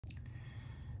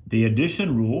The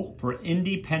addition rule for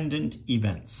independent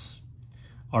events.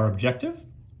 Our objective,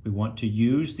 we want to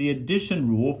use the addition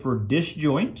rule for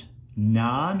disjoint,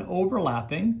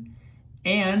 non-overlapping,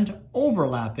 and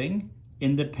overlapping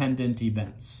independent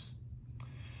events.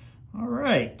 All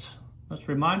right, let's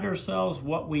remind ourselves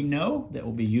what we know that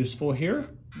will be useful here.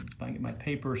 If I get my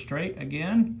paper straight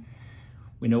again.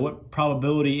 We know what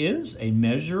probability is, a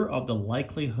measure of the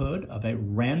likelihood of a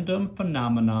random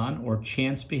phenomenon or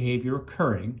chance behavior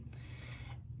occurring.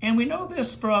 And we know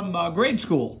this from grade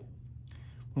school.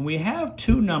 When we have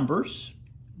two numbers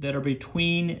that are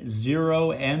between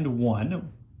 0 and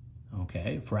 1,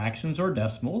 okay, fractions or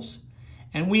decimals,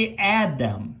 and we add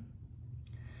them,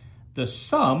 the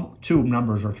sum, two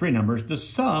numbers or three numbers, the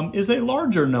sum is a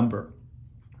larger number.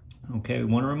 Okay, we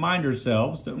want to remind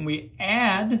ourselves that when we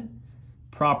add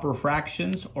proper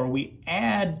fractions or we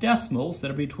add decimals that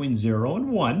are between 0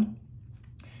 and 1,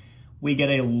 we get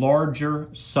a larger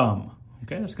sum.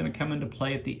 Okay, that's going to come into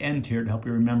play at the end here to help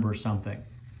you remember something.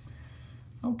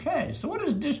 Okay, so what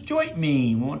does disjoint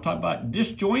mean? We want to talk about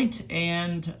disjoint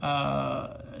and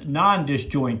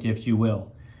non-disjoint, if you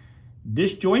will.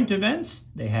 Disjoint events,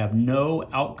 they have no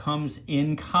outcomes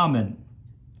in common.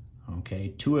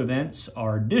 Okay, two events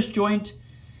are disjoint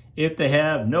if they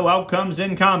have no outcomes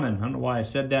in common. I don't know why I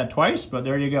said that twice, but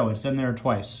there you go. It's in there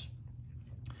twice.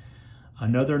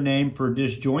 Another name for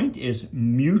disjoint is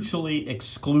mutually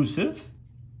exclusive.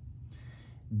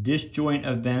 Disjoint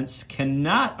events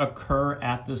cannot occur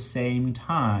at the same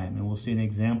time, and we'll see an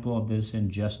example of this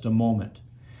in just a moment.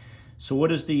 So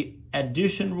what is the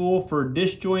addition rule for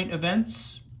disjoint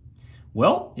events?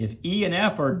 Well, if E and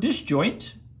F are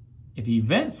disjoint, if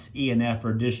events E and F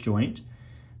are disjoint,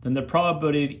 then the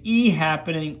probability of E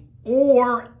happening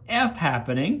or F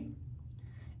happening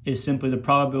is simply the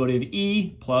probability of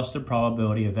E plus the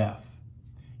probability of F.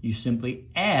 You simply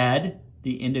add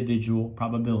the individual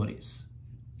probabilities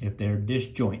if they're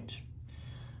disjoint.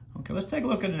 Okay, let's take a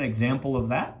look at an example of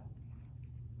that.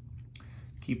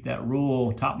 Keep that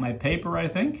rule top of my paper, I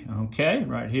think. Okay,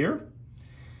 right here.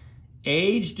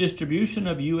 Age distribution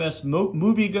of U.S.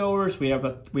 moviegoers. We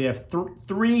have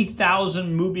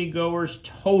 3,000 moviegoers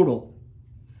total.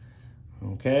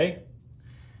 Okay.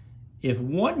 If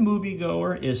one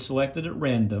moviegoer is selected at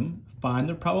random, find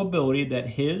the probability that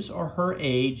his or her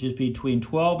age is between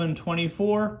 12 and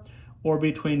 24 or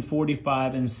between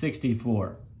 45 and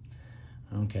 64.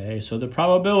 Okay, so the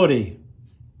probability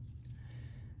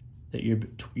that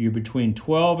you're between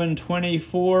 12 and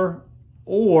 24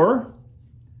 or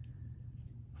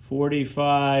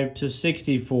 45 to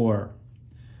 64.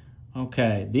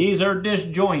 Okay, these are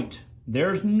disjoint.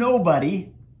 There's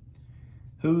nobody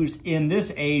who's in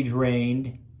this age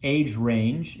range,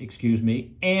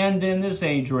 and in this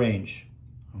age range.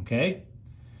 Okay?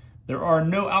 There are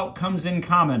no outcomes in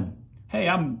common. Hey,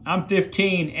 I'm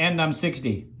 15 and I'm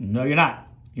 60. No, you're not.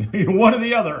 You're one or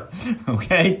the other.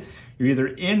 Okay? You're either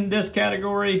in this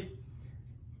category,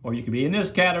 or you could be in this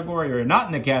category or not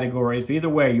in the categories, but either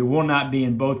way, you will not be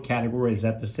in both categories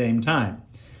at the same time.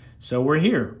 So we're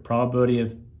here. Probability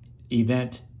of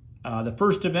event, the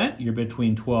first event, you're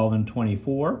between 12 and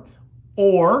 24,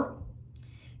 or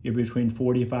you're between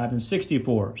 45 and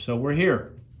 64. So we're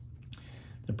here.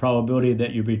 The probability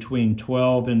that you're between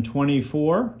 12 and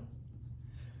 24,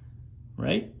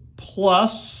 right,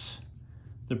 plus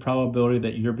the probability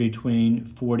that you're between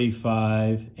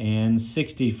 45 and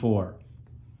 64.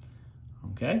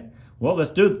 Okay, well,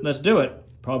 let's do it.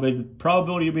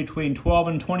 Probability between 12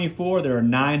 and 24, there are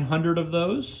 900 of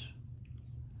those.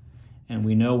 And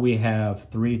we know we have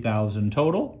 3,000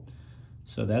 total.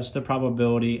 So that's the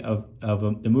probability of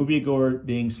the moviegoer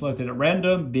being selected at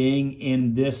random being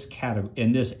in this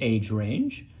age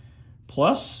range.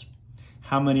 Plus,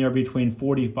 how many are between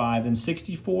 45 and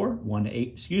 64?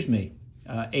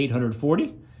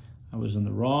 840. I was in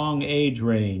the wrong age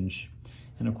range.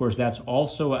 And of course, that's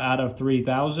also out of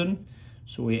 3,000.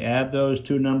 So we add those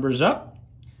two numbers up.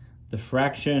 The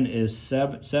fraction is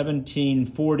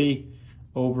 1740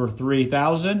 over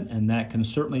 3,000, and that can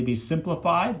certainly be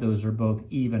simplified. Those are both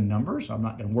even numbers. I'm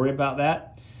not going to worry about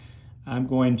that. I'm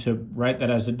going to write that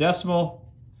as a decimal.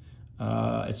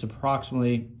 It's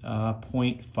approximately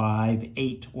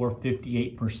 0.58 or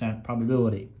 58%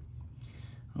 probability.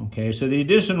 Okay, so the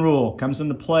addition rule comes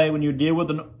into play when you deal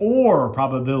with an OR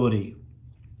probability.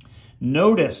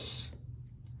 Notice,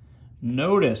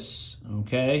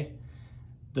 okay,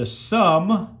 the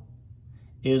sum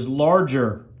is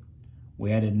larger.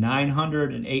 We added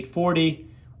 900 and 840.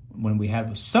 When we have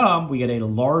a sum, we get a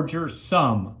larger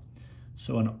sum.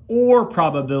 So an OR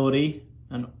probability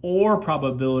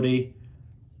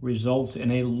results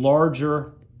in a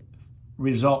larger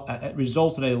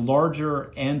results in a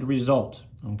larger end result.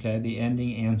 Okay, the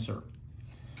ending answer.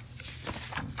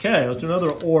 Okay, let's do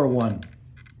another or one.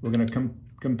 We're going to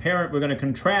compare it. We're going to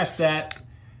contrast that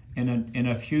in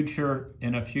a future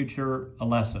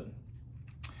lesson.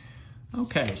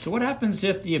 Okay, so what happens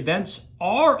if the events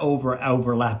are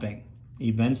overlapping?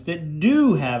 Events that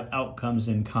do have outcomes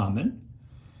in common.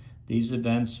 These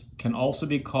events can also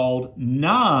be called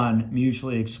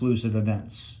non-mutually exclusive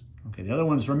events. Okay, the other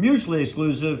ones are mutually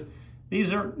exclusive.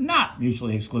 These are not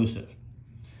mutually exclusive.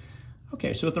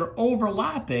 Okay, so if they're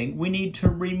overlapping, we need to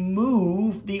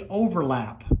remove the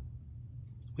overlap.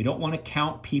 We don't want to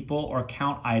count people or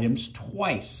count items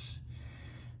twice.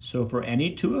 So for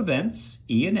any two events,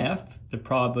 E and F, the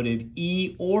probability of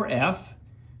E or F,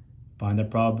 find the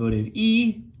probability of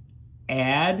E,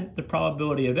 add the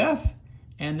probability of F,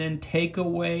 and then take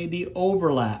away the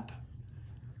overlap.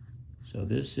 So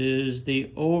this is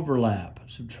the overlap.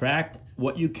 Subtract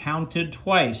what you counted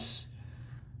twice.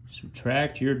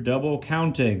 Subtract your double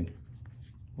counting.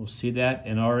 We'll see that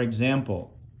in our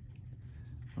example.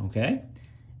 Okay?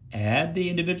 Add the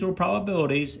individual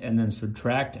probabilities and then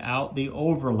subtract out the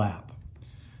overlap.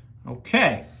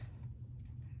 Okay.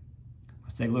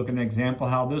 Let's take a look at an example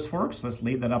how this works. Let's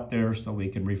leave that up there so we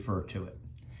can refer to it.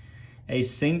 A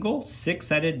single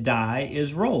six-sided die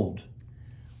is rolled.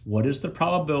 What is the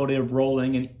probability of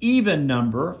rolling an even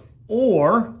number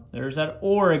or, there's that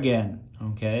or again,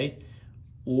 okay?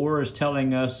 Or is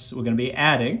telling us we're going to be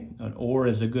adding. An or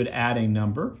is a good adding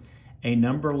number. A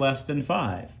number less than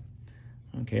 5.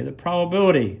 Okay, the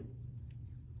probability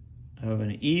of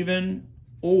an even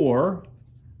or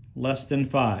less than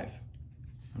 5.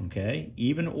 Okay,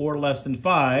 even or less than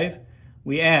 5,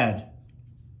 we add.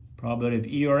 Probability of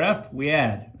E or F, we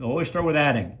add. We always start with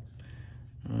adding.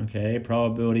 Okay,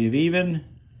 probability of even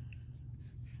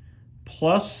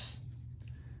plus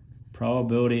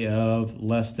probability of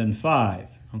less than 5.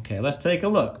 Okay, let's take a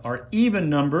look. Our even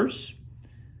numbers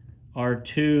are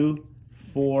 2,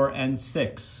 4, and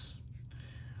 6.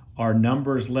 Our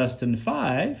numbers less than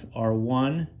 5 are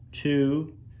 1,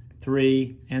 2,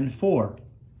 3, and 4.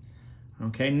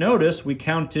 Okay, notice we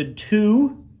counted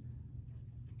 2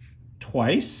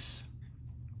 twice,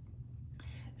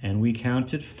 and we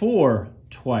counted 4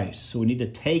 twice. So we need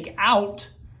to take out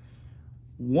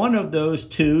one of those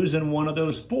 2s and one of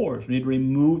those 4s. We need to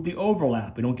remove the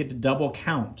overlap. We don't get to double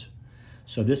count.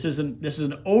 So this is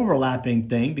an overlapping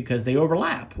thing because they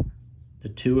overlap. The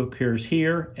 2 occurs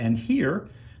here and here.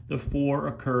 The 4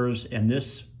 occurs in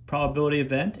this probability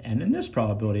event and in this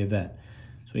probability event.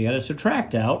 So you got to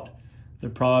subtract out the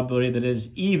probability that is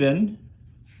even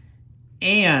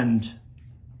and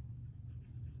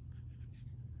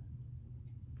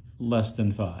less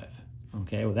than 5.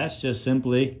 Okay, well that's just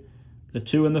simply the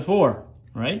 2 and the 4,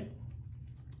 right?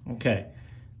 Okay,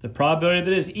 the probability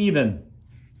that is even,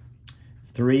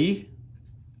 3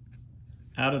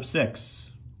 out of 6.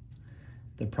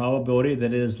 The probability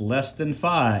that is less than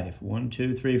 5, 1,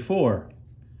 2, 3, 4.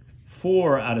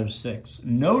 4 out of 6.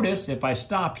 Notice if I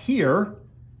stop here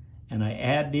and I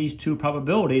add these two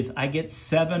probabilities, I get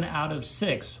 7 out of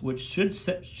 6, which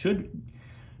should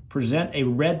present a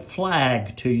red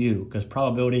flag to you because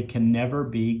probability can never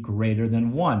be greater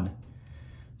than 1.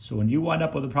 So when you wind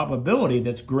up with a probability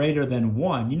that's greater than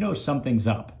 1, you know something's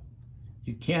up.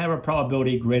 You can't have a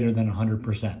probability greater than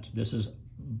 100%. This is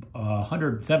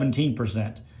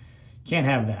 117%. Can't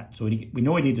have that. So we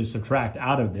know we need to subtract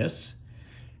out of this.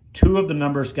 2 of the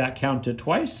numbers got counted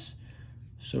twice.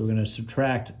 So we're going to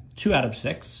subtract 2 out of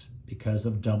 6 because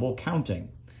of double counting.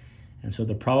 And so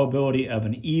the probability of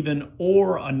an even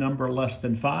or a number less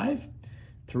than 5,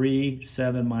 3,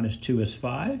 7 minus 2 is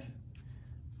 5.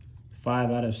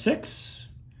 5 out of 6,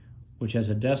 which has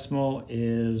a decimal,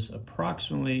 is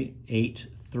approximately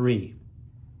 8.3.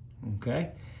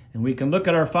 Okay? And we can look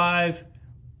at our 5.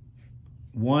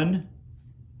 1,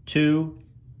 2,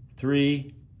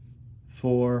 3,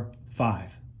 4,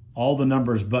 5. All the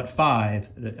numbers but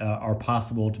 5 are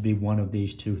possible to be one of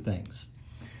these two things.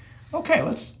 Okay,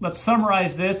 let's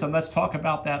summarize this and let's talk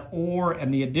about that or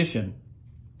and the addition.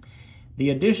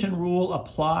 The addition rule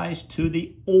applies to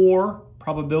the or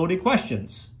probability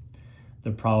questions.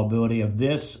 The probability of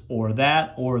this or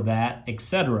that,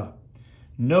 etc.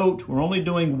 Note, we're only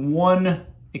doing one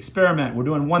experiment. We're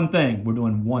doing one thing. We're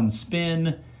doing one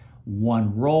spin,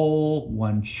 one roll,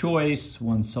 one choice,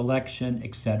 one selection,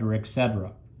 etc.,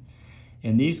 etc.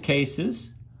 In these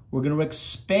cases, we're going to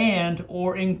expand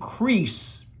or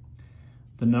increase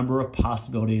the number of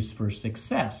possibilities for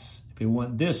success. If we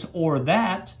want this or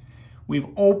that, we've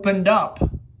opened up.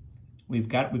 We've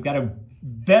got a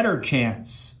better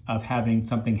chance of having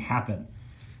something happen.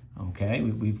 Okay,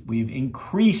 we've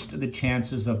increased the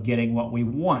chances of getting what we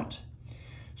want.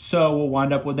 So we'll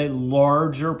wind up with a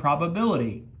larger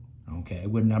probability. Okay,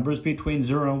 with numbers between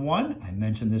 0 and 1, I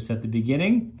mentioned this at the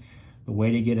beginning, the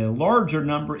way to get a larger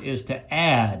number is to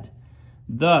add.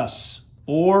 Thus,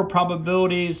 OR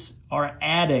probabilities are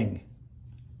adding.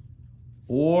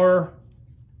 OR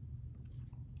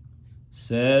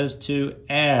says to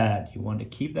add. You want to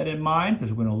keep that in mind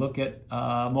because we're going to look at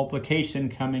multiplication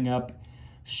coming up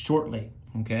shortly.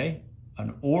 Okay,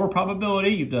 an OR probability,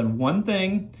 you've done one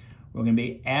thing. We're going to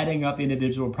be adding up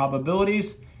individual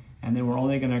probabilities, and then we're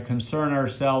only going to concern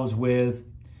ourselves with,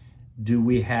 do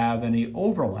we have any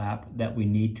overlap that we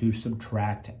need to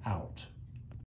subtract out?